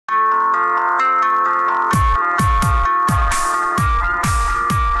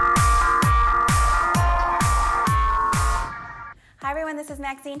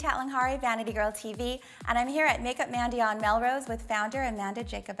Maxine Tatlanghari, Vanity Girl TV, and I'm here at Makeup Mandy on Melrose with founder Amanda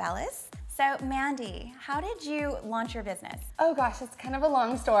Jacobelis. So Mandy, how did you launch your business? Oh gosh, it's kind of a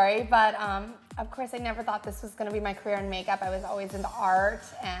long story, but of course I never thought this was going to be my career in makeup. I was always into art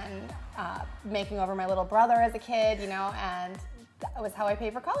and making over my little brother as a kid, you know, and that was how I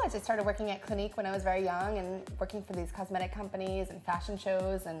paid for college. I started working at Clinique when I was very young and working for these cosmetic companies and fashion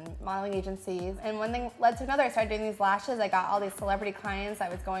shows and modeling agencies. And one thing led to another. I started doing these lashes. I got all these celebrity clients. I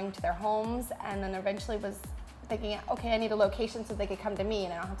was going to their homes and then eventually was thinking, okay, I need a location so they could come to me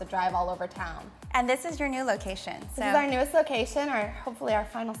and I don't have to drive all over town. And this is your new location. This is our newest location, or hopefully our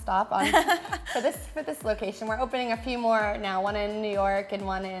final stop on for this location. We're opening a few more now, one in New York and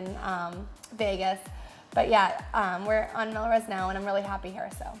one in Vegas. But yeah, we're on Melrose now and I'm really happy here.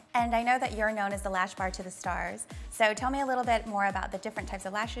 And I know that you're known as the lash bar to the stars. So tell me a little bit more about the different types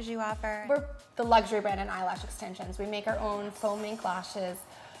of lashes you offer. We're the luxury brand in eyelash extensions. We make our own foam ink lashes.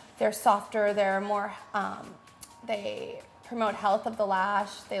 They're softer, they're more, they promote health of the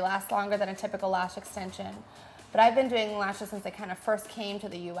lash. They last longer than a typical lash extension. But I've been doing lashes since they kind of first came to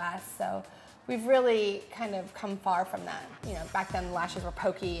the US, so we've really kind of come far from that. You know, back then the lashes were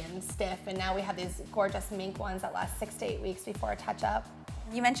pokey and stiff, and now we have these gorgeous mink ones that last 6 to 8 weeks before a touch-up.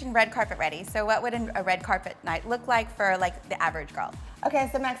 You mentioned red carpet ready, so what would a red carpet night look like for like the average girl? Okay,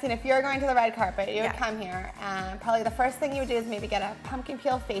 so Maxine, if you're going to the red carpet, you would come here, and probably the first thing you would do is maybe get a pumpkin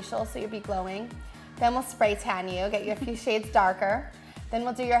peel facial so you'd be glowing. Then we'll spray tan you, get you a few shades darker. Then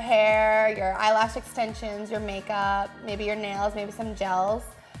we'll do your hair, your eyelash extensions, your makeup, maybe your nails, maybe some gels.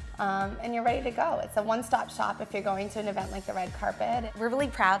 And you're ready to go. It's a one-stop shop if you're going to an event like the red carpet. We're really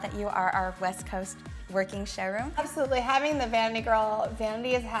proud that you are our West Coast working showroom. Absolutely. Having the Vanity Girl,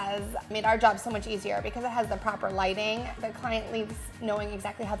 Vanities has made our job so much easier because it has the proper lighting. The client leaves knowing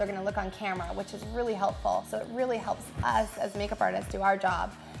exactly how they're going to look on camera, which is really helpful. So it really helps us as makeup artists do our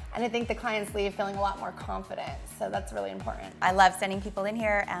job. And I think the clients leave feeling a lot more confident, so that's really important. I love sending people in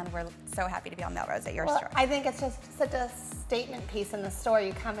here, and we're so happy to be on Melrose at your store. I think it's just such a statement piece in the store.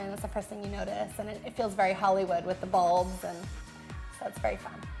 You come in, it's the first thing you notice, and it feels very Hollywood with the bulbs, and so it's very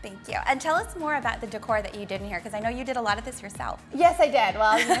fun. Thank you. And tell us more about the decor that you did in here, because I know you did a lot of this yourself. Yes, I did.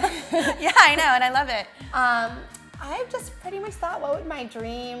 Well, you know. Yeah, I know, and I love it. I've just pretty much thought, what would my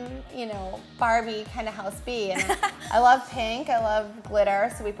dream, you know, Barbie kind of house be? And I love pink, I love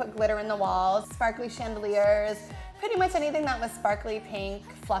glitter, so we put glitter in the walls, sparkly chandeliers, pretty much anything that was sparkly, pink,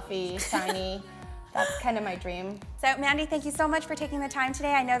 fluffy, shiny. That's kind of my dream. So Mandy, thank you so much for taking the time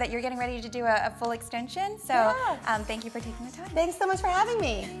today. I know that you're getting ready to do a full extension, so thank you for taking the time. Thanks so much for having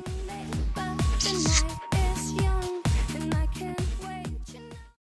me.